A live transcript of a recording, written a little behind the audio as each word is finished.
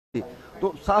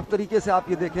तो साफ तरीके से आप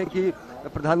ये देखें कि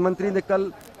प्रधानमंत्री ने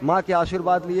कल माँ के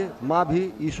आशीर्वाद लिए, माँ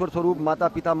भी ईश्वर स्वरूप माता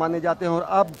पिता माने जाते हैं, और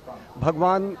अब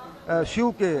भगवान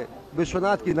शिव के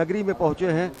विश्वनाथ की नगरी में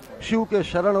पहुँचे हैं, शिव के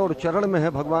शरण और चरण में है,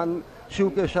 भगवान शिव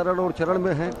के शरण और चरण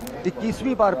में हैं।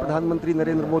 21वीं बार प्रधानमंत्री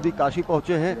नरेंद्र मोदी काशी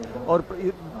पहुंचे हैं और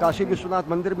काशी विश्वनाथ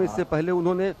मंदिर में इससे पहले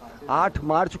उन्होंने 8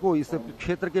 मार्च को इस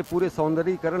क्षेत्र के पूरे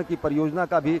सौंदर्यीकरण की परियोजना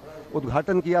का भी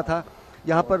उद्घाटन किया था।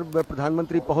 यहाँ पर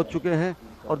प्रधानमंत्री पहुंच चुके हैं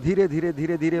और धीरे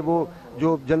धीरे वो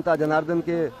जो जनता जनार्दन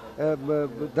के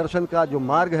दर्शन का जो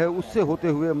मार्ग है उससे होते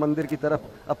हुए मंदिर की तरफ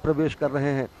अब प्रवेश कर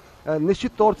रहे हैं।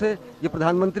 निश्चित तौर से ये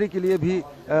प्रधानमंत्री के लिए भी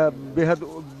बेहद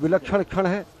विलक्षण क्षण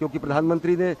है, क्योंकि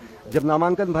प्रधानमंत्री ने जब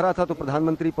नामांकन भरा था तो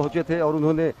प्रधानमंत्री पहुंचे थे और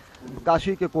उन्होंने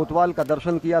काशी के कोतवाल का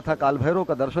दर्शन किया था, काल भैरव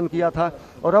का दर्शन किया था,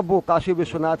 और अब वो काशी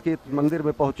विश्वनाथ के मंदिर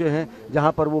में पहुंचे हैं,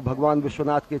 जहां पर वो भगवान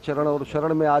विश्वनाथ के चरण और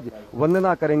शरण में आज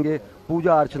वंदना करेंगे,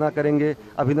 पूजा अर्चना करेंगे,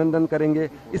 अभिनंदन करेंगे।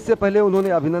 इससे पहले उन्होंने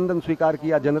अभिनंदन स्वीकार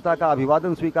किया, जनता का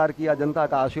अभिवादन स्वीकार किया, जनता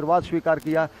का आशीर्वाद स्वीकार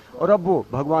किया, और अब वो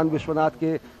भगवान विश्वनाथ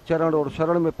के चरण और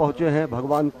शरण में पहुंचे हैं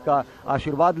भगवान का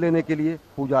आशीर्वाद लेने के लिए,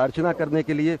 पूजा अर्चना करने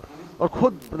के लिए। और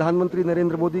खुद प्रधानमंत्री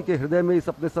नरेंद्र मोदी के हृदय में इस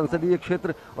अपने संसदीय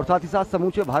क्षेत्र और साथ ही साथ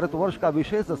समूचे भारतवर्ष का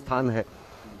विशेष स्थान है।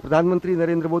 प्रधानमंत्री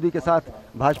नरेंद्र मोदी के साथ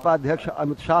भाजपा अध्यक्ष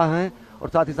अमित शाह हैं और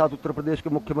साथ ही साथ उत्तर प्रदेश के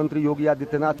मुख्यमंत्री योगी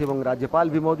आदित्यनाथ एवं राज्यपाल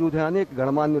भी मौजूद हैं, अनेक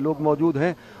गणमान्य लोग मौजूद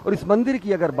हैं। और इस मंदिर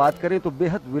की अगर बात करें तो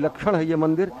बेहद विलक्षण है ये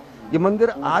मंदिर। ये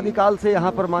मंदिर आदिकाल से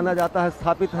यहाँ पर माना जाता है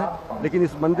स्थापित है, लेकिन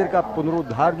इस मंदिर का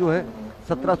पुनरुद्धार जो है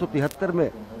 1773 में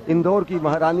इंदौर की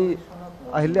महारानी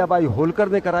अहिल्याबाई होलकर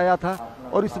ने कराया था।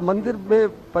 और इस मंदिर में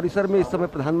परिसर में इस समय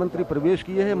प्रधानमंत्री प्रवेश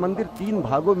किए हैं। मंदिर 3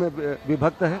 भागों में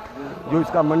विभक्त है। जो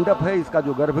इसका मंडप है, इसका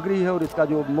जो गर्भगृह है और इसका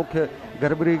जो मुख्य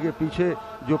गर्भगृह के पीछे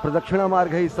जो प्रदक्षिणा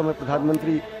मार्ग है, इस समय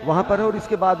प्रधानमंत्री वहाँ पर है और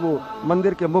इसके बाद वो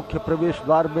मंदिर के मुख्य प्रवेश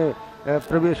द्वार में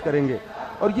प्रवेश करेंगे।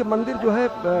 और ये मंदिर जो है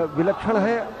विलक्षण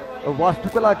है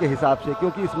वास्तुकला के हिसाब से,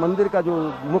 क्योंकि इस मंदिर का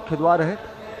जो मुख्य द्वार है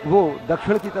वो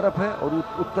दक्षिण की तरफ है और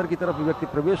उत्तर की तरफ व्यक्ति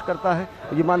प्रवेश करता है।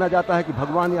 ये माना जाता है कि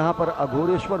भगवान यहाँ पर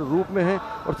अघोरेश्वर रूप में है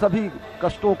और सभी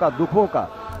कष्टों का, दुखों का,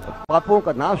 पापों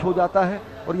का नाश हो जाता है।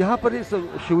 और यहाँ पर इस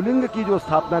शिवलिंग की जो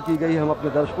स्थापना की गई है, हम अपने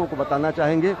दर्शकों को बताना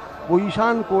चाहेंगे, वो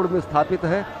ईशान कोण में स्थापित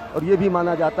है। और ये भी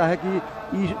माना जाता है कि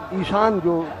ईशान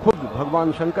जो खुद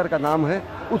भगवान शंकर का नाम है,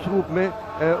 उस रूप में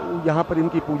यहाँ पर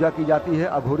इनकी पूजा की जाती है,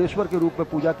 अघोरेश्वर के रूप में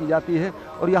पूजा की जाती है।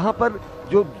 और यहाँ पर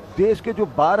जो देश के जो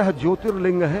 12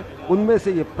 ज्योतिर्लिंग हैं, उनमें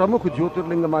से ये प्रमुख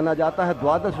ज्योतिर्लिंग माना जाता है,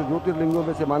 12 ज्योतिर्लिंगों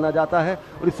में से माना जाता है।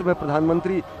 और इस समय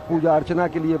प्रधानमंत्री पूजा अर्चना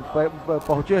के लिए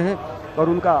पहुँचे हैं और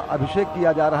उनका अभिषेक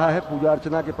किया जा रहा है। पूजा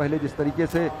अर्चना के पहले जिस तरीके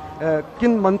से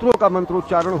किन मंत्रों का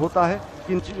मंत्रोच्चारण होता है,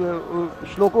 किन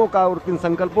श्लोकों का और किन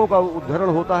संकल्पों का उद्धरण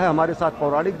होता है, हमारे साथ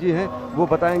पौराणिक जी हैं, वो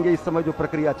बताएंगे इस समय जो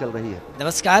प्रक्रिया चल रही है।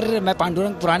 नमस्कार, मैं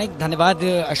पांडुरंग पुराणिक। धन्यवाद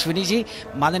अश्विनी जी।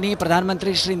 माननीय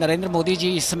प्रधानमंत्री श्री नरेंद्र मोदी जी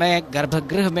इस समय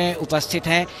गर्भगृह में उपस्थित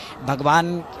हैं।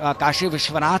 भगवान काशी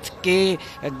विश्वनाथ के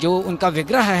जो उनका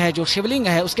विग्रह है, जो शिवलिंग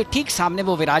है, उसके ठीक सामने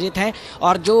वो विराजित हैं।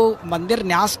 और जो मंदिर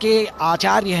न्यास के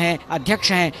आचार्य हैं,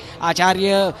 अध्यक्ष हैं,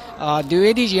 आचार्य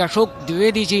द्विवेदी जी, अशोक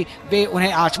द्विवेदी जी, वे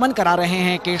उन्हें आचमन करा रहे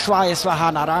हैं। केशवाय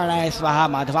स्वाहा, नारायणाय स्वाहा,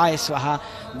 माधवाय स्वाहा,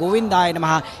 गोविंदाय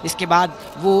नमः। इसके बाद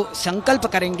वो संकल्प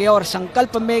करेंगे और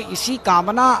संकल्प में इसी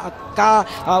कामना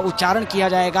का उच्चारण किया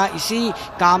जाएगा। इसी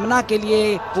कामना के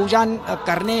लिए पूजा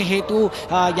करने हेतु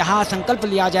यहाँ संकल्प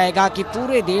लिया जाएगा कि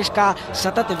पूरे देश का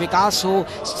सतत विकास हो,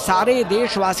 सारे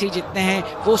देशवासी जितने हैं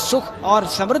वो सुख और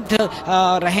समृद्ध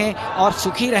रहें और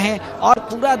सुखी रहें, और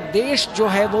पूरा देश जो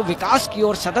है वो विकास की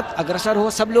ओर सतत अग्रसर हो,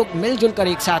 सब लोग मिलजुल कर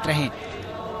एक साथ रहें।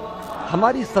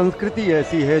 हमारी संस्कृति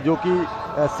ऐसी है जो कि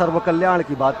सर्व कल्याण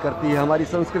की बात करती है। हमारी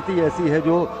संस्कृति ऐसी है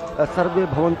जो सर्वे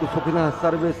भवन्तु सुखिनः,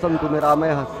 सर्वे सन्तु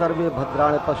निरामयः, सर्वे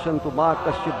भद्राणि पश्यन्तु मा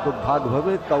कश्चित् दुर्भाग्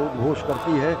भवेत् का उद्घोष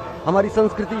करती है। हमारी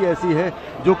संस्कृति ऐसी है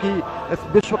जो कि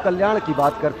विश्व कल्याण की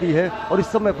बात करती है। और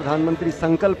इस समय प्रधानमंत्री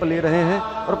संकल्प ले रहे हैं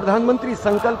और प्रधानमंत्री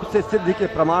संकल्प से सिद्धि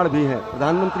के प्रमाण भी हैं।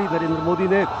 प्रधानमंत्री नरेंद्र मोदी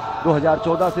ने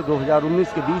 2014 से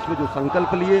 2019 के बीच में जो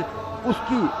संकल्प लिए,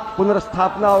 उसकी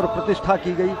पुनर्स्थापना और प्रतिष्ठा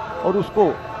की गई और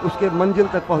उसको उसके मंजिल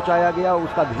तक पहुंचाया गया,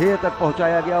 उसका ध्येय तक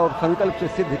पहुंचाया गया। और संकल्प से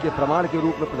सिद्ध के प्रमाण के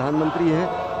रूप में प्रधानमंत्री हैं।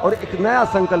 और एक नया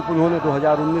संकल्प उन्होंने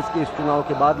 2019 के इस चुनाव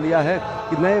के बाद लिया है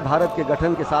कि नए भारत के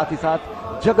गठन के साथ ही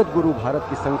साथ जगत गुरु भारत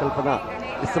की संकल्पना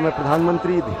इस समय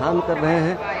प्रधानमंत्री ध्यान कर रहे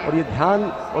हैं। और ये ध्यान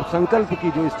और संकल्प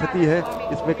की जो स्थिति है,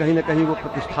 इसमें कहीं ना कहीं वो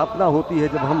प्रतिष्ठापना होती है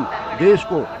जब हम देश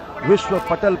को विश्व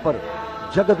पटल पर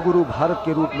जगत गुरु भारत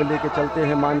के रूप में लेके चलते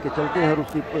हैं, मान के चलते हैं और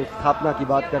उसकी स्थापना की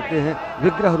बात करते हैं।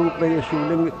 विग्रह रूप में ये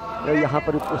शिवलिंग यहाँ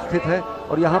पर उपस्थित है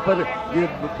और यहाँ पर ये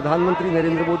प्रधानमंत्री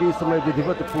नरेंद्र मोदी इस समय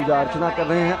विधिवत पूजा अर्चना कर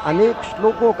रहे हैं। अनेक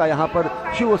श्लोकों का यहाँ पर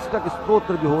शिव अष्टक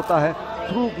स्तोत्र जो होता है,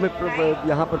 रूप में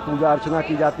यहाँ पर पूजा अर्चना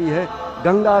की जाती है।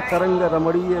 गंगा तरंग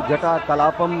रमणीय जटा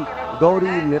कलापम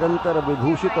गौरी निरंतर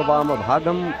विभूषित वाम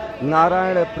भागम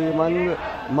नारायण प्रेमंग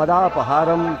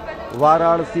मदापहारम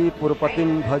वाराणसी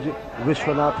पुरपतिम भज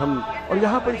विश्वनाथम। और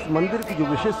यहाँ पर इस मंदिर की जो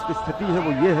विशिष्ट स्थिति है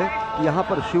वो ये है कि यहाँ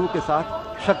पर शिव के साथ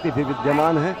शक्ति भी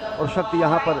विद्यमान है और शक्ति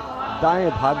यहाँ पर दाएं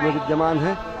भाग में विद्यमान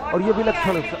है और ये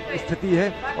विलक्षण स्थिति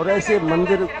है। और ऐसे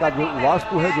मंदिर का जो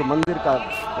वास्तु है, जो मंदिर का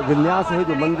विन्यास है,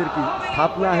 जो मंदिर की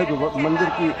स्थापना है, जो मंदिर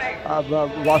की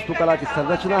वास्तुकला की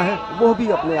संरचना है, वो भी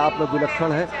अपने आप में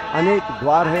विलक्षण है। अनेक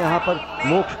द्वार हैं यहाँ पर।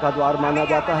 मोक्ष का द्वार माना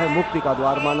जाता है, मुक्ति का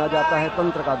द्वार माना जाता है,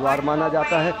 तंत्र का द्वार माना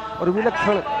जाता है और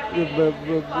विलक्षण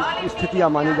स्थितियाँ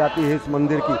मानी जाती है इस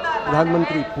मंदिर की।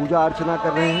 प्रधानमंत्री पूजा अर्चना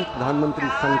कर रहे हैं, प्रधानमंत्री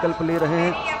संकल्प ले रहे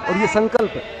हैं और ये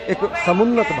संकल्प एक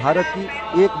समुन्नत भारत की,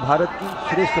 एक भारत की,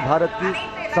 श्रेष्ठ भारत की,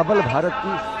 सबल भारत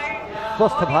की,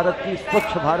 स्वस्थ भारत की,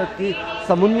 स्वच्छ भारत की,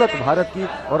 समुन्नत भारत की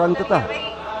और अंततः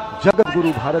जगत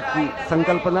गुरु भारत की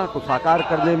संकल्पना को साकार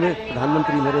करने में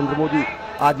प्रधानमंत्री नरेंद्र मोदी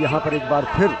आज यहाँ पर एक बार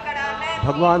फिर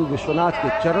भगवान विश्वनाथ के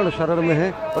चरण शरण में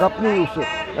हैं और अपनी उस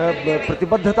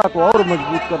प्रतिबद्धता को और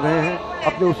मजबूत कर रहे हैं,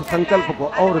 अपने उस संकल्प को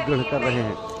और दृढ़ कर रहे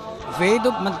हैं। वेद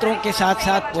मंत्रों के साथ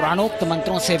साथ पुराणोक्त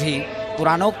मंत्रों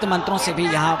से भी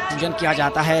यहाँ पूजन किया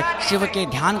जाता है। शिव के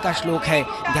ध्यान का श्लोक है,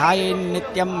 ध्याये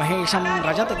नित्यम महेशम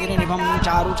रजत गिरिनिभम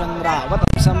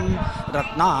चारुचंद्रावतंसम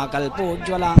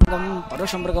रत्नाकल्पोज्ज्वलांगम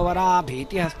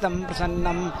परुषमृगवराभीतिहस्तं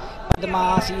प्रसन्नं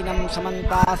पद्मासीनं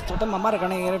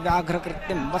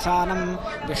समन्तास्तुतमर्गणैर्व्याघ्रकृत्यं वसानं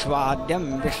विश्वाद्यं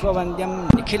विश्ववन्द्यं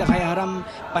निखिलभयहरं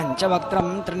पञ्चवक्त्रं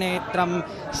त्रिनेत्रं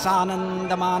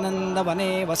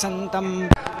सानन्दमानन्दवने वसन्तम्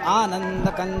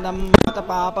आनंदकंदम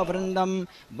मतपापवृंदम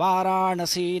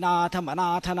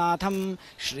वाराणसीनाथमनाथनाथम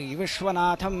श्री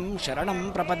विश्वनाथम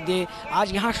शरणम प्रपद्ये।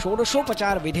 आज यहाँ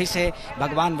षोडशोपचार विधि से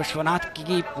भगवान विश्वनाथ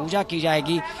की पूजा की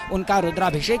जाएगी, उनका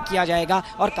रुद्राभिषेक किया जाएगा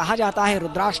और कहा जाता है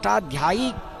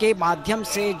रुद्राष्टाध्यायी के माध्यम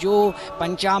से जो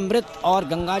पंचामृत और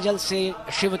गंगाजल से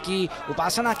शिव की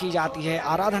उपासना की जाती है,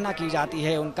 आराधना की जाती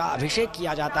है, उनका अभिषेक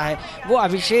किया जाता है, वो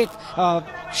अभिषेक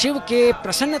शिव के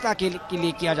प्रसन्नता के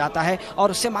लिए किया जाता है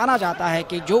और उससे माना जाता है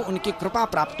कि जो उनकी कृपा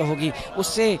प्राप्त होगी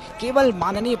उससे केवल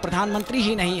माननीय प्रधानमंत्री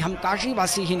ही नहीं, हम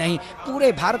काशीवासी ही नहीं,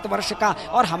 पूरे भारतवर्ष का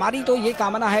और हमारी तो ये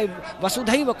कामना है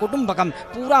वसुधैव कुटुंबकम,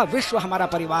 पूरा विश्व हमारा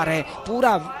परिवार है,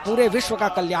 पूरे विश्व का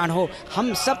कल्याण हो,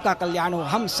 हम सब का कल्याण हो,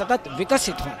 हम सतत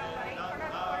विकसित हों।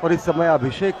 और इस समय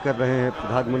अभिषेक कर रहे हैं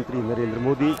प्रधानमंत्री नरेंद्र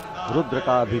मोदी, रुद्र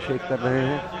का अभिषेक कर रहे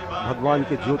हैं, भगवान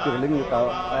के ज्योतिर्लिंग का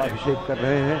अभिषेक कर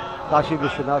रहे हैं। काशी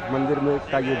विश्वनाथ मंदिर में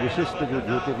का ये विशिष्ट जो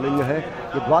ज्योतिर्लिंग है,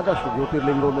 ये 12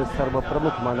 ज्योतिर्लिंगों में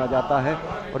सर्वप्रमुख माना जाता है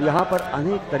और यहाँ पर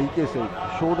अनेक तरीके से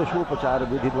षोडशोपचार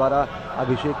विधि द्वारा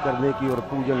अभिषेक करने की और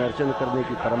पूजन अर्चन करने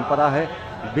की परंपरा है।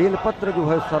 बेलपत्र जो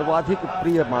है सर्वाधिक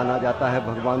प्रिय माना जाता है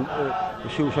भगवान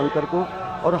शिव शंकर को।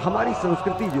 और हमारी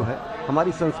संस्कृति जो है,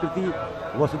 हमारी संस्कृति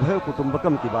वसुधैव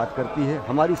कुटुंबकम की बात करती है।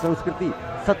 हमारी संस्कृति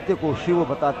सत्य को शिव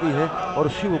बताती है और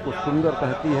शिव को सुंदर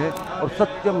कहती है और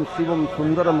सत्यम शिवम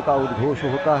सुंदरम का उद्घोष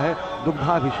होता है।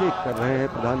 दुग्धाभिषेक कर रहे हैं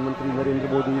प्रधानमंत्री नरेंद्र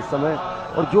मोदी इस समय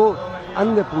और जो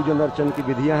अन्य पूजन अर्चन की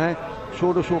विधियां हैं,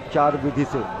 षोडशोपचार विधि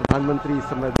से प्रधानमंत्री इस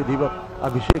समय विधिवत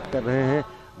अभिषेक कर रहे हैं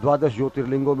 12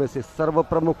 ज्योतिर्लिंगों में से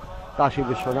सर्वप्रमुख काशी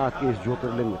विश्वनाथ के इस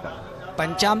ज्योतिर्लिंग का।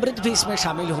 पंचामृत भी इसमें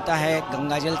शामिल होता है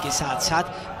गंगाजल के साथ साथ।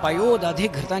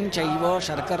 पयोदधिघृतं चैव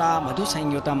शर्करा मधु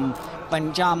संयुतम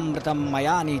पंचामृतम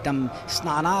मया नीतम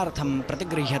स्नानार्थम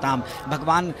प्रतिगृह्यताम।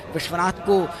 भगवान विश्वनाथ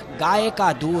को गाय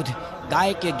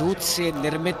के दूध से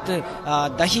निर्मित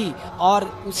दही और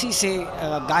उसी से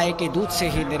गाय के दूध से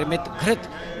ही निर्मित घृत,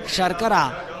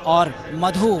 शर्करा और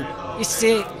मधु,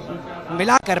 इससे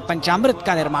मिलाकर पंचामृत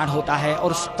का निर्माण होता है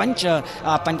और उस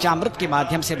पंचामृत के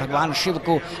माध्यम से भगवान शिव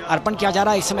को अर्पण किया जा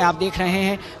रहा है। इस समय आप देख रहे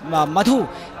हैं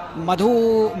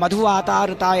मधु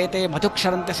आतारुतायते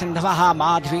मधुक्षरन्ते सिन्धवः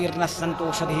माध्वीर्न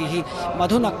सन्तोषधीः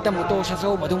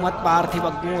मधुनक्तमुतोषसो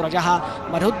मधुमत्पार्थिवग्नो रजः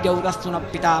मधुद्यौरस्तु न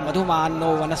पिता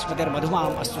मधुमान्नो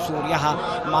वनस्पतिर्मधुमाम् अस्तु सूर्यः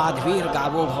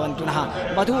माध्वीर्गावो भवन्तु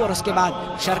नः। मधु और उसके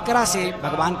बाद शर्करा से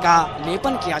भगवान का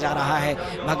लेपन किया जा रहा है,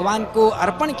 भगवान को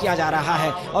अर्पण किया जा रहा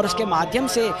है और उसके माध्यम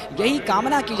से यही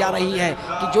कामना की जा रही है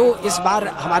कि जो इस बार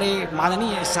हमारे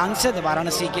माननीय सांसद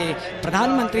वाराणसी के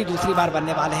प्रधानमंत्री दूसरी बार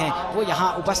बनने वाले हैं वो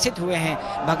यहाँ उपस्थित हुए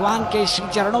हैं, भगवान के श्री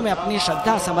चरणों में अपनी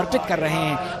श्रद्धा समर्पित कर रहे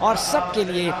हैं और सबके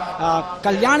लिए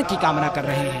कल्याण की कामना कर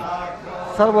रहे हैं।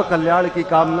 सर्व कल्याण की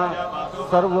कामना,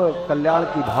 सर्व कल्याण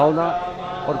की भावना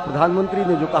और प्रधानमंत्री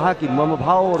ने जो कहा कि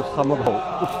ममभाव और समभाव,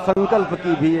 उस संकल्प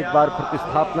की भी एक बार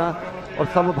प्रतिस्थापना और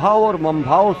समभाव और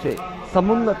ममभाव से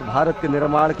समुन्नत भारत के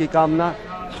निर्माण की कामना,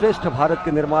 श्रेष्ठ भारत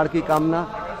के निर्माण की कामना,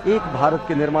 एक भारत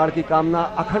के निर्माण की कामना,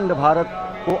 अखंड भारत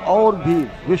को और भी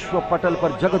विश्व पटल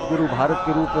पर जगत गुरु भारत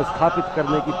के रूप में स्थापित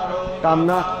करने की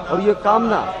कामना, और ये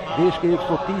कामना देश के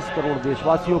 130 करोड़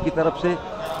देशवासियों की तरफ से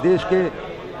देश के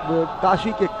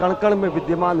काशी के कण कण में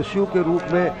विद्यमान शिव के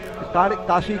रूप में,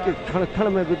 काशी के क्षण क्षण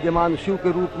में विद्यमान शिव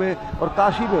के रूप में और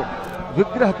काशी में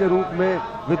विग्रह के रूप में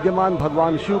विद्यमान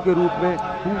भगवान शिव के रूप में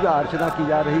पूजा अर्चना की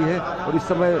जा रही है। और इस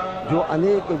समय जो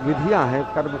अनेक विधियां हैं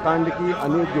कर्मकांड की,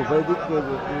 अनेक जो वैदिक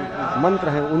मंत्र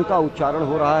हैं उनका उच्चारण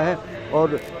हो रहा है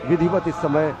और विधिवत इस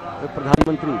समय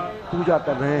प्रधानमंत्री पूजा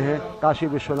कर रहे हैं काशी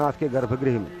विश्वनाथ के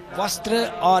गर्भगृह में। वस्त्र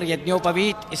और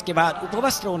यज्ञोपवीत, इसके बाद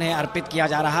उपवस्त्र उन्हें अर्पित किया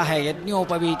जा रहा है।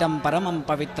 यज्ञोपवीतम परमं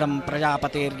पवित्रम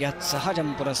प्रजापतेर्यत्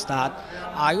सहजं पुरस्तात्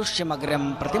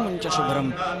आयुष्यमग्रम प्रतिमुंच शुभ्रम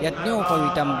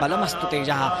यज्ञोपवीतम बलमस्तु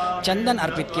तेजः। चंदन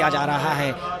अर्पित किया जा रहा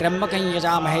है। त्र्यंबकं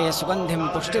यजामहे सुगंधिम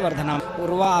पुष्टिवर्धनम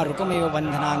उर्वारुकमेव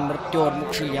बंधनान्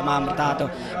मृत्योर्मुक्षीयमामृतात्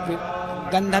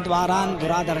गंधद्वारान्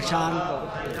दुरादर्शान्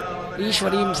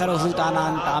ईश्वरीं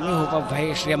सर्वभूतानां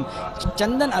तामिहोपभये श्रियम।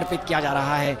 चंदन अर्पित किया जा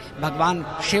रहा है भगवान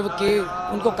शिव के।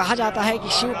 उनको कहा जाता है कि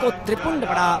शिव को त्रिपुंड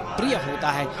बड़ा प्रिय होता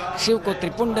है। शिव को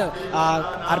त्रिपुंड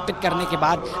अर्पित करने के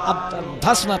बाद अब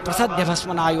भस्म प्रसद्य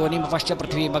भस्मनायोनिम पश्च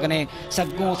पृथ्वी मगने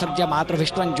सद्गो सज्ज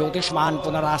मातृविष्टवन ज्योतिष्मान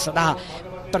पुनरासदा।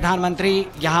 प्रधानमंत्री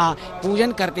यहाँ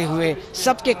पूजन करते हुए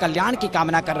सबके कल्याण की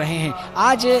कामना कर रहे हैं।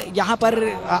 आज यहाँ पर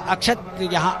अक्षत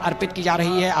यहाँ अर्पित की जा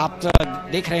रही है, आप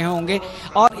देख रहे होंगे।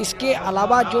 और इसके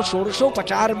अलावा जो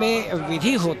षोडशोपचार में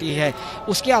विधि होती है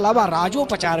उसके अलावा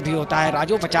राजोपचार भी होता है।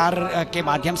 राजोपचार के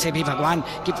माध्यम से भी भगवान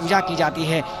की पूजा की जाती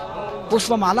है।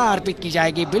 पुष्पमाला अर्पित की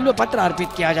जाएगी, बिल्व पत्र अर्पित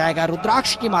किया जाएगा,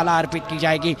 रुद्राक्ष की माला अर्पित की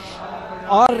जाएगी।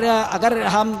 और अगर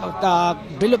हम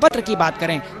बिल्वपत्र की बात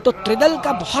करें तो त्रिदल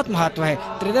का बहुत महत्व है।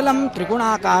 त्रिदलम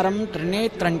त्रिगुणाकारम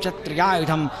त्रिनेत्रंच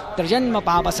त्रियायुधम त्रिजन्म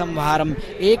पाप संहारम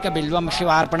एक बिल्वम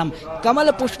शिवार्पणम।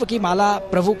 कमल पुष्प की माला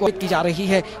प्रभु को की जा रही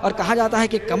है और कहा जाता है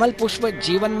कि कमल पुष्प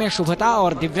जीवन में शुभता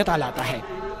और दिव्यता लाता है।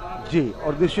 जी,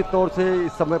 और निश्चित तौर से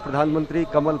इस समय प्रधानमंत्री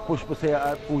कमल पुष्प से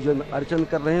पूजन अर्चन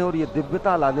कर रहे हैं और ये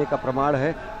दिव्यता लाने का प्रमाण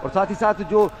है। और साथ ही साथ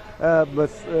जो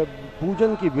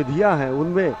पूजन की विधियां हैं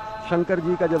उनमें शंकर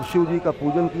जी का जब शिव जी का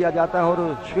पूजन किया जाता है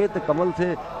और श्वेत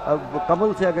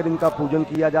कमल से अगर इनका पूजन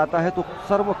किया जाता है तो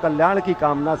सर्व कल्याण की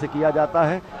कामना से किया जाता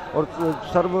है। और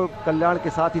सर्व कल्याण के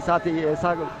साथ ही साथ ये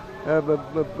ऐसा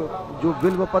जो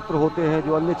बिल्व पत्र होते हैं,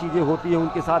 जो अन्य चीज़ें होती हैं,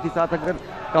 उनके साथ ही साथ अगर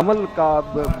कमल का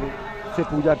से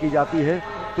पूजा की जाती है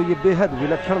तो ये बेहद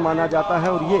विलक्षण माना जाता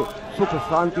है और ये सुख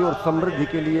शांति और समृद्धि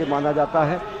के लिए माना जाता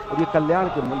है और ये कल्याण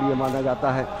के लिए माना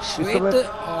जाता है।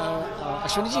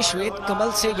 अश्विनी जी, श्वेत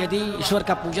कमल से यदि ईश्वर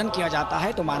का पूजन किया जाता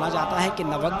है तो माना जाता है कि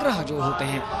नवग्रह जो होते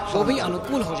हैं वो भी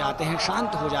अनुकूल हो जाते हैं,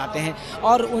 शांत हो जाते हैं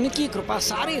और उनकी कृपा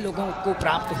सारे लोगों को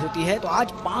प्राप्त होती है। तो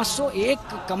आज 501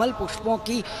 कमल पुष्पों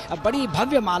की बड़ी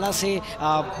भव्य माला से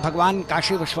भगवान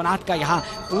काशी विश्वनाथ का यहाँ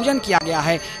पूजन किया गया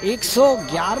है।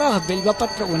 111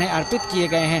 बिल्वपत्र उन्हें अर्पित किए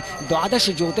गए हैं। 12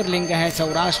 ज्योतिर्लिंग हैं।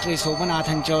 सौराष्ट्रे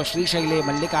सोमनाथंच श्रीशैले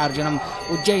मल्लिकार्जुनम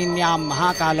उज्जयिन्यां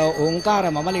महाकालो ओंकार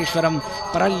ममलेश्वरम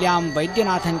परल्यां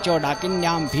वैद्यनाथंच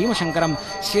डाकिन्यां भीमशंकरम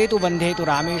सेतुबंधे तु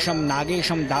रामेशम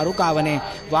नागेशम दारुकावने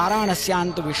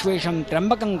वाराणस्यांतु विश्वेशम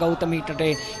त्र्यंबकं गौतमी तटे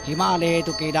हिमालये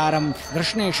तु केदारम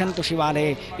कृष्णेशं तु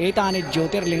शिवालये एतानि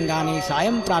ज्योतिर्लिंगानि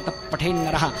सायं प्रातः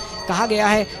पठेन्नरः। कहा गया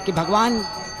है कि भगवान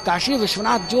काशी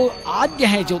विश्वनाथ जो आद्य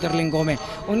हैं ज्योतिर्लिंगों में,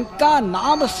 उनका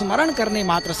नाम स्मरण करने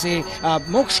मात्र से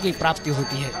मोक्ष की प्राप्ति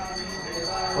होती है।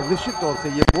 और निश्चित तौर से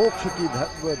ये मोक्ष की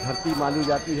धरती मानी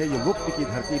जाती है, ये मुक्ति की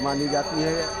धरती मानी जाती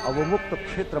है, अवमुक्त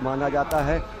क्षेत्र माना जाता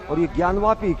है और ये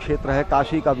ज्ञानवापी क्षेत्र है,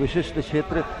 काशी का विशिष्ट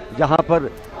क्षेत्र, जहाँ पर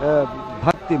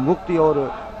भक्ति, मुक्ति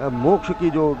और मोक्ष की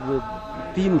जो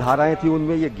 3 धाराएं थी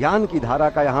उनमें ये ज्ञान की धारा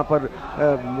का यहाँ पर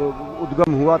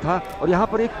उद्गम हुआ था। और यहाँ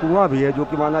पर एक कुआं भी है जो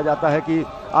कि माना जाता है कि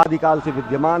आदिकाल से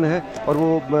विद्यमान है और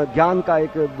वो ज्ञान का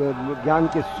एक ज्ञान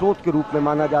के स्रोत के रूप में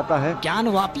माना जाता है।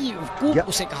 ज्ञानवापी कूप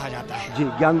उसे कहा जाता है। जी,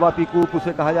 ज्ञानवापी कूप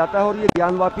उसे कहा जाता है और ये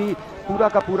ज्ञानवापी पूरा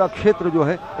का पूरा क्षेत्र जो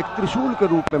है एक त्रिशूल के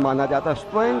रूप में माना जाता है।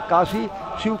 स्वयं काशी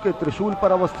शिव के त्रिशूल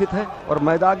पर अवस्थित है और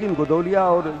मैदागिन गोदौलिया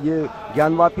और ये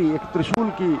ज्ञानवापी एक त्रिशूल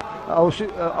की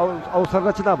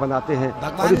अवसंरचना बनाते हैं।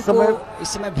 और इस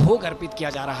समय भोग अर्पित किया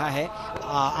जा रहा है।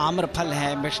 आम्रफल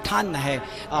है, मिष्ठान्न है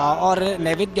और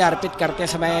नैवेद्य अर्पित करते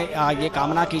समय ये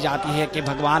कामना की जाती है कि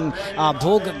भगवान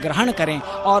भोग ग्रहण करें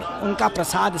और उनका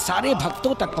प्रसाद सारे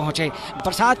भक्तों तक पहुँचे।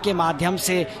 प्रसाद के माध्यम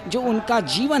से जो उनका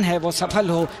जीवन है वो सफल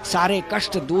हो, सारे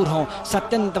कष्ट दूर हों।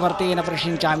 सत्यंतवर्तेन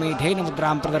प्रशिंचामि धेनु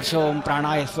मुद्रां प्रदर्शो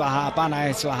प्राणाय स्वाहा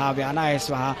अपानाय स्वाहा व्यानाय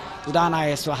स्वाहा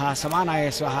उदानाय स्वाहा समानाय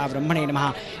स्वाहा ब्रह्मणे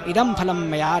नमः इदं फलं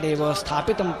मया देव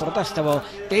स्थापितं पुरतस्तव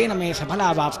तेन मे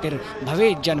सफला वाप्तिर्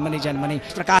भवेत् जन्मनि जन्मनि।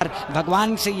 इस प्रकार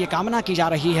भगवान से ये कामना की जा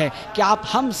रही है कि आप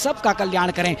हम सब का कल्याण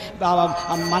निर्माण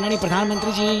करें। माननीय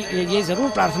प्रधानमंत्री जी ये ज़रूर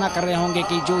प्रार्थना कर रहे होंगे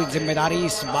कि जो जिम्मेदारी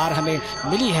इस बार हमें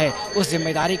मिली है उस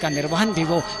जिम्मेदारी का निर्वहन भी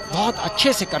वो बहुत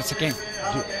अच्छे से कर सकें।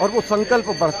 जी, और वो संकल्प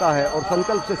बढ़ता है और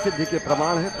संकल्प से सिद्धि के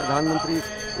प्रमाण है। प्रधानमंत्री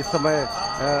इस समय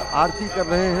आरती कर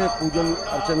रहे हैं। पूजन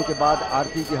अर्चन के बाद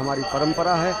आरती की हमारी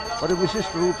परंपरा है और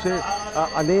विशिष्ट रूप से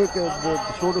अनेक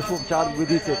षोडशोपचार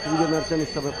विधि से पूजन अर्चन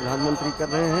इस समय प्रधानमंत्री कर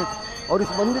रहे हैं। और इस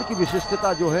मंदिर की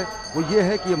विशिष्टता जो है वो ये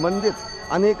है कि ये मंदिर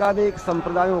अनेकानेक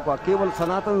संप्रदायों का, केवल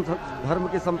सनातन धर्म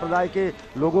के संप्रदाय के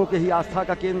लोगों के ही आस्था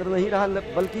का केंद्र नहीं रहा,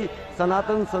 बल्कि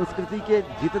सनातन संस्कृति के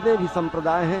जितने भी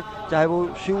संप्रदाय हैं, चाहे वो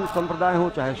शिव संप्रदाय हो,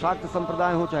 चाहे शाक्त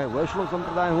संप्रदाय हो, चाहे वैष्णव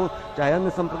संप्रदाय हो, चाहे अन्य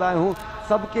संप्रदाय हो,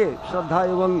 सबके श्रद्धा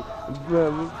एवं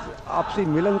आपसी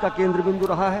मिलन का केंद्र बिंदु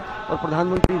रहा है। और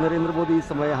प्रधानमंत्री नरेंद्र मोदी इस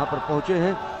समय यहाँ पर पहुँचे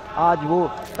हैं। आज वो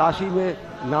काशी में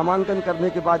नामांकन करने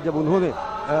के बाद जब उन्होंने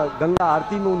गंगा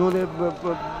आरती में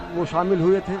वो शामिल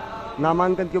हुए थे,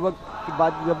 नामांकन के वक्त के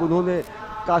बाद जब उन्होंने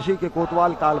काशी के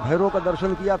कोतवाल काल भैरव का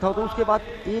दर्शन किया था, तो उसके बाद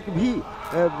एक भी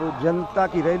जनता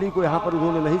की रैली को यहाँ पर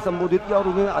उन्होंने नहीं संबोधित किया और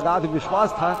उन्हें अगाध विश्वास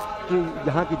था कि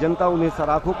यहाँ की जनता उन्हें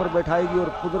सराखों पर बैठाएगी और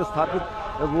पुनर्स्थापित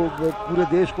वो पूरे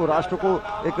देश को, राष्ट्र को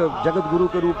एक जगत गुरु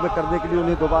के रूप में करने के लिए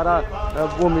उन्हें दोबारा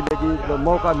वो मिलेगी,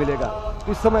 मौका मिलेगा।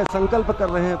 तो इस समय संकल्प कर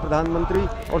रहे हैं प्रधानमंत्री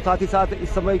और साथ ही साथ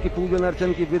इस समय की पूजन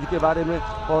अर्चन की विधि के बारे में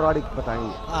पौराणिक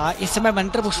बताएंगे। इस समय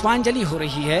मंत्र पुष्पांजलि हो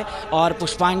रही है और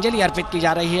पुष्पांजलि अर्पित की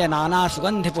जा रही है। नाना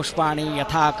सुगंधि पुष्पाणि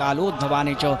यथा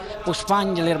कालोद्भवानि च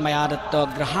पुष्पांजलिर्मया दत्त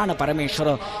ग्रहण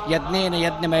परमेश्वर यज्ञेन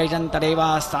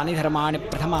यज्ञमयजन्तरेवास्तानि धर्माणि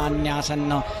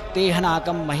प्रथमान्यासन्न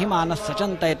तेहनाकं महिमानः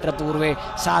सचन्त यत्र पूर्वे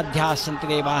साध्याः सन्ति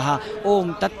देवाः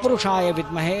ओम तत्पुरुषाय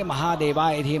विद्महे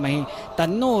महादेवाय धीमहि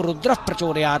तन्नो रुद्रः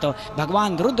प्रचोदयात्।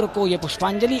 भगवान रुद्र को ये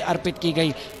पुष्पांजलि अर्पित की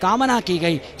गई, कामना की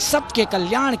गई, सबके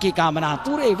कल्याण की कामना,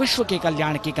 पूरे विश्व के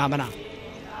कल्याण की कामना।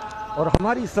 और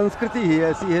हमारी संस्कृति ही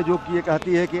ऐसी है जो कि ये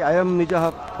कहती है कि अयम निजः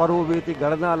परो वेति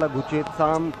गणना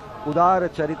लघुचेतसाम उदार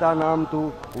चरिता नाम तो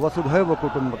वसुधैव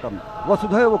कुटुंबकम।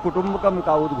 वसुधैव कुटुंबकम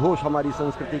का उद्घोष हमारी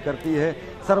संस्कृति करती है।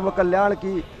 सर्व कल्याण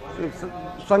की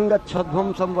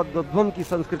संगच्छध्वम संवद्धध्वम की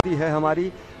संस्कृति है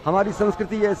हमारी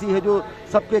संस्कृति ऐसी है जो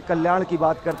सबके कल्याण की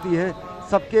बात करती है,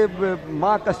 सबके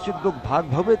माँ कश्चित दुख भाग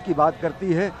भवेत की बात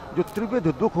करती है। जो त्रिविध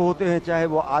दुख होते हैं, चाहे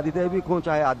वो आदिदैविक हो,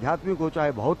 चाहे आध्यात्मिक हो,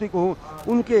 चाहे भौतिक हो,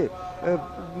 उनके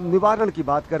निवारण की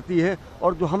बात करती है।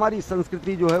 और जो हमारी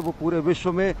संस्कृति जो है वो पूरे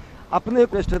विश्व में अपने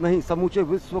पृष्ठ नहीं समूचे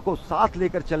विश्व को साथ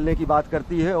लेकर चलने की बात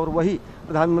करती है। और वही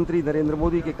प्रधानमंत्री नरेंद्र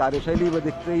मोदी की कार्यशैली में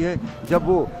दिखती है जब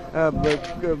वो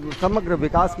समग्र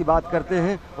विकास की बात करते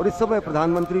हैं। और इस समय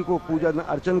प्रधानमंत्री को पूजन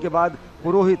अर्चन के बाद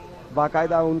पुरोहित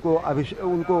बाकायदा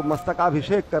उनको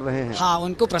मस्तकाभिषेक कर रहे हैं। हाँ,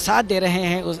 उनको प्रसाद दे रहे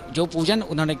हैं जो पूजन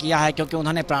उन्होंने किया है, क्योंकि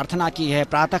उन्होंने प्रार्थना की है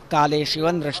प्रातः काले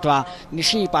शिवं दृष्ट्वा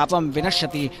निशि पापम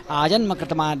विनश्यति आजन्म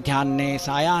कृतमाध्यान्ने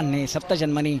सायान्ने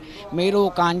सप्तजन्मनि मेरो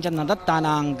कांचन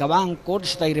दत्तानां गवां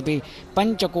कोटिशतैरपि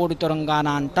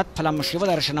पंचकोटितुरंगानां तत्फलम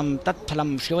शिवदर्शनम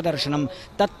तत्फलम शिवदर्शनम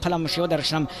तत्फलम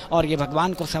शिवदर्शनम। और ये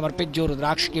भगवान को समर्पित जो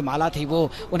रुद्राक्ष की माला थी वो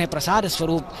उन्हें प्रसाद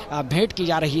स्वरूप भेंट की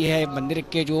जा रही है। मंदिर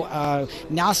के जो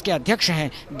न्यास के अध्यक्ष हैं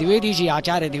द्विवेदी जी,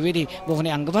 आचार्य द्विवेदी, वो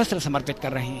उन्हें अंगवस्त्र समर्पित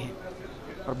कर रहे हैं।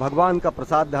 और भगवान का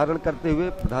प्रसाद धारण करते हुए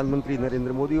प्रधानमंत्री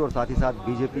नरेंद्र मोदी और साथ ही साथ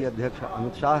बीजेपी अध्यक्ष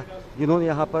अमित शाह, जिन्होंने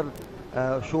यहाँ पर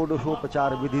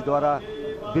षोडशोपचार विधि द्वारा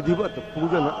विधिवत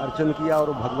पूजन अर्चन किया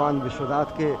और भगवान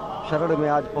विश्वनाथ के शरण में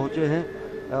आज पहुँचे हैं।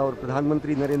 और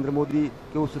प्रधानमंत्री नरेंद्र मोदी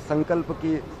के उस संकल्प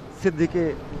की सिद्धि के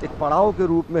एक पड़ाव के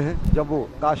रूप में है जब वो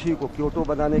काशी को क्योटो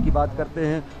बनाने की बात करते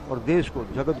हैं और देश को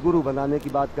जगत गुरु बनाने की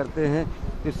बात करते हैं।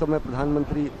 इस समय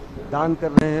प्रधानमंत्री दान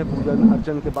कर रहे हैं। पूजन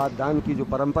अर्चन के बाद दान की जो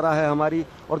परंपरा है हमारी,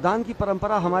 और दान की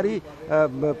परंपरा हमारी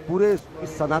पूरे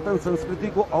सनातन संस्कृति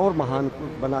को और महान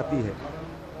बनाती है।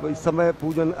 इस समय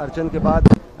पूजन अर्चन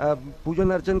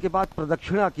के बाद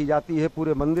प्रदक्षिणा की जाती है।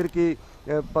 पूरे मंदिर की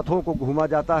पथों को घूमा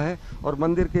जाता है और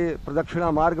मंदिर के प्रदक्षिणा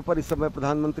मार्ग पर इस समय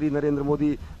प्रधानमंत्री नरेंद्र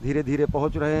मोदी धीरे धीरे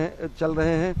चल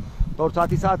रहे हैं। और साथ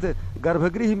ही साथ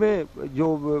गर्भगृह में जो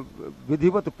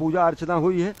विधिवत पूजा अर्चना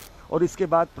हुई है और इसके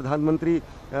बाद प्रधानमंत्री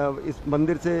इस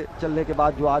मंदिर से चलने के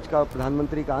बाद जो आज का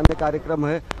प्रधानमंत्री का अन्य कार्यक्रम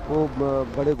है वो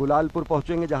बड़े गुलालपुर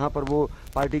पहुंचेंगे, जहां पर वो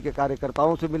पार्टी के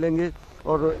कार्यकर्ताओं से मिलेंगे।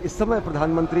 और इस समय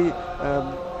प्रधानमंत्री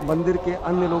मंदिर के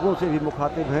अन्य लोगों से भी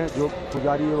मुखातिब हैं, जो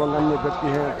पुजारी एवं अन्य व्यक्ति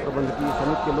हैं, प्रबंधकीय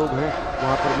समिति के लोग हैं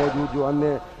वहाँ पर मौजूद, जो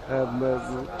अन्य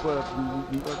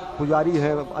पुजारी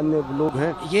हैं, अन्य लोग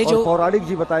हैं। ये जो पौराणिक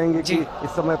जी बताएंगे कि इस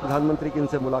समय प्रधानमंत्री की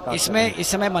इनसे मुलाकात इस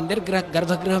समय मंदिर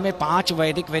गर्भगृह में 5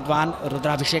 वैदिक विद्वान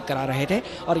रुद्राभिषेक करा रहे थे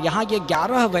और यहाँ ये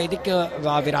 11 वैदिक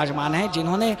विराजमान हैं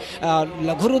जिन्होंने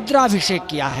लघु रुद्राभिषेक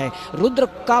किया है। रुद्र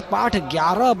का पाठ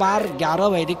 11 बार 11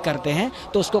 वैदिक करते हैं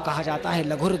तो उसको कहा जाता है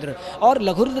लघु रुद्र। और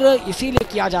लघु रुद्र इसीलिए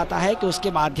किया जाता है कि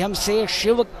उसके माध्यम से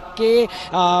शिव के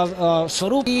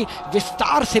स्वरूप की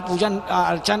विस्तार से पूजन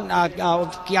अर्चन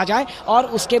किया जाए और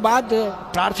उसके बाद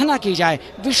प्रार्थना की जाए,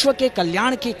 विश्व के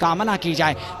कल्याण की कामना की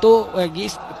जाए। तो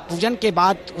इस पूजन के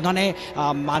बाद उन्होंने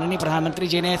माननीय प्रधानमंत्री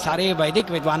जी ने सारे वैदिक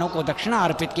विद्वानों को दक्षिणा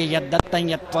अर्पित की। यद दत्तं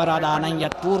यत् परादानं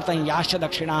यत् पूर्तं याश्च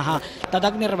दक्षिणाः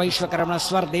तदग्निर्वैश्वकर्मण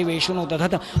स्वर देवेषु नो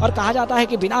दधत्। और कहा जाता है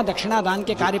कि बिना दक्षिणा दान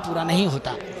के कार्य पूरा नहीं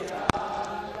होता।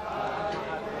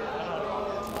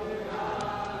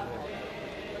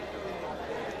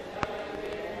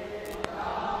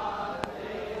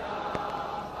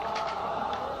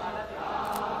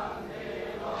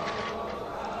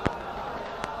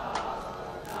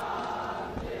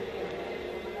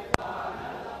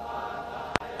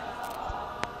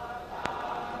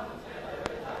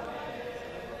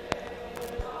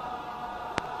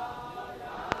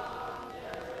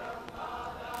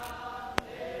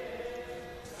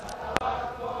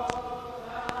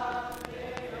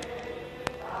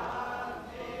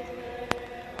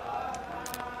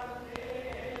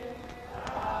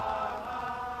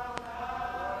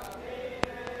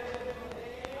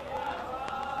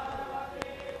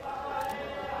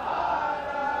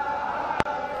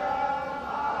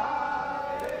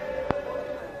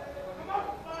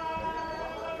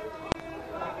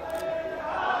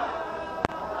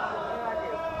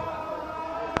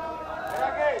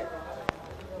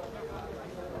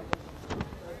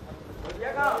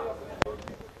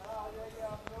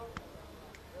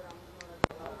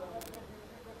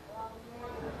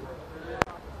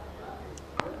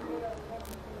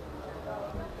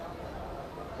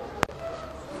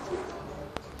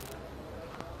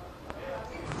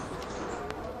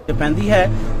 ਪੈਂਦੀ ਹੈ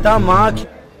ਤਾਂ ਮਾਂ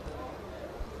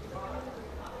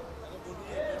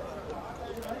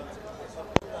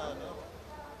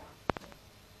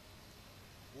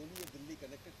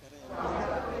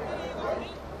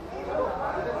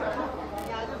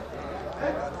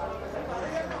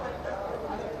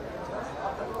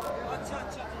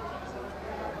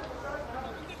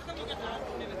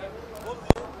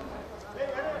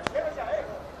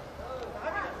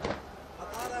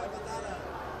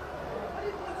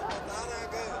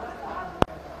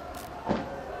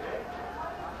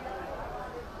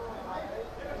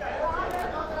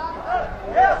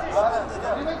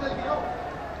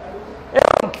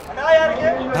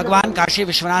भगवान काशी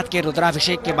विश्वनाथ के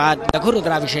रुद्राभिषेक के बाद, लघु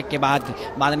रुद्राभिषेक के बाद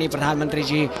माननीय प्रधानमंत्री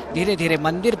जी धीरे धीरे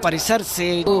मंदिर परिसर से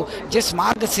जिस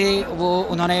मार्ग से वो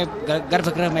उन्होंने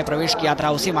गर्भगृह में प्रवेश किया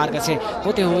था उसी मार्ग से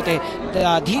होते होते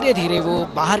धीरे धीरे वो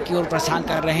बाहर की ओर प्रस्थान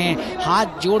कर रहे हैं।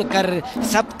 हाथ जोड़कर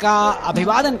सबका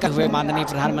अभिवादन करते हुए माननीय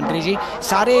प्रधानमंत्री जी,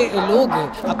 सारे लोग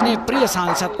अपने प्रिय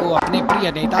सांसद को, अपने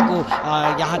प्रिय नेता को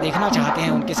यहाँ देखना चाहते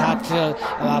हैं। उनके साथ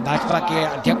भाजपा के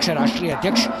अध्यक्ष, राष्ट्रीय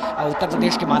अध्यक्ष उत्तर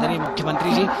प्रदेश के माननीय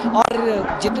मुख्यमंत्री जी और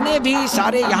जितने भी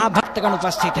सारे यहाँ भक्तगण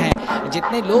उपस्थित हैं,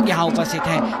 जितने लोग यहाँ उपस्थित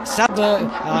हैं, सब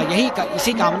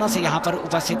इसी कामना से यहाँ पर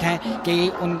उपस्थित हैं कि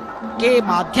उनके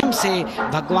माध्यम से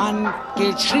भगवान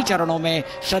के श्री चरणों में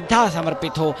श्रद्धा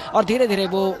समर्पित हो। और धीरे धीरे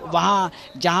वो वहाँ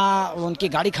जहाँ उनकी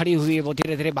गाड़ी खड़ी हुई है वो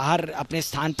धीरे धीरे बाहर अपने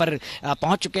स्थान पर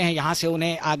पहुँच चुके हैं। यहाँ से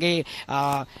उन्हें आगे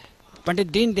पंडित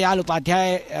दीनदयाल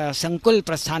उपाध्याय संकुल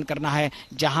प्रस्थान करना है,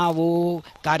 जहां वो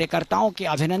कार्यकर्ताओं के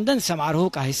अभिनंदन समारोह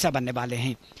का हिस्सा बनने वाले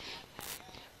हैं।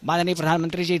 माननीय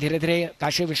प्रधानमंत्री जी धीरे धीरे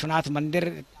काशी विश्वनाथ मंदिर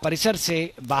परिसर से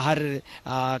बाहर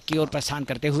की ओर प्रस्थान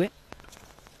करते हुए,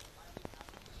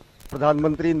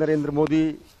 प्रधानमंत्री नरेंद्र मोदी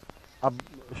अब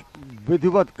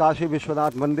विधिवत काशी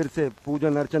विश्वनाथ मंदिर से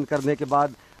पूजन अर्चन करने के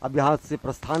बाद अब यहाँ से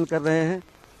प्रस्थान कर रहे हैं।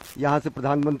 यहाँ से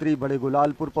प्रधानमंत्री बड़े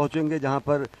गुलालपुर पहुँचेंगे, जहाँ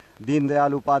पर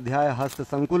दीनदयाल उपाध्याय हस्त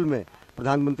संकुल में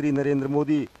प्रधानमंत्री नरेंद्र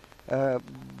मोदी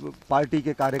पार्टी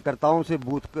के कार्यकर्ताओं से,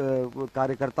 बूथ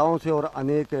कार्यकर्ताओं से और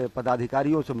अनेक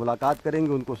पदाधिकारियों से मुलाकात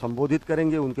करेंगे, उनको संबोधित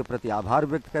करेंगे, उनके प्रति आभार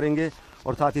व्यक्त करेंगे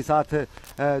और साथ ही साथ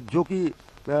जो कि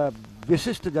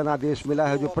विशिष्ट जनादेश मिला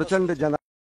है, जो प्रचंड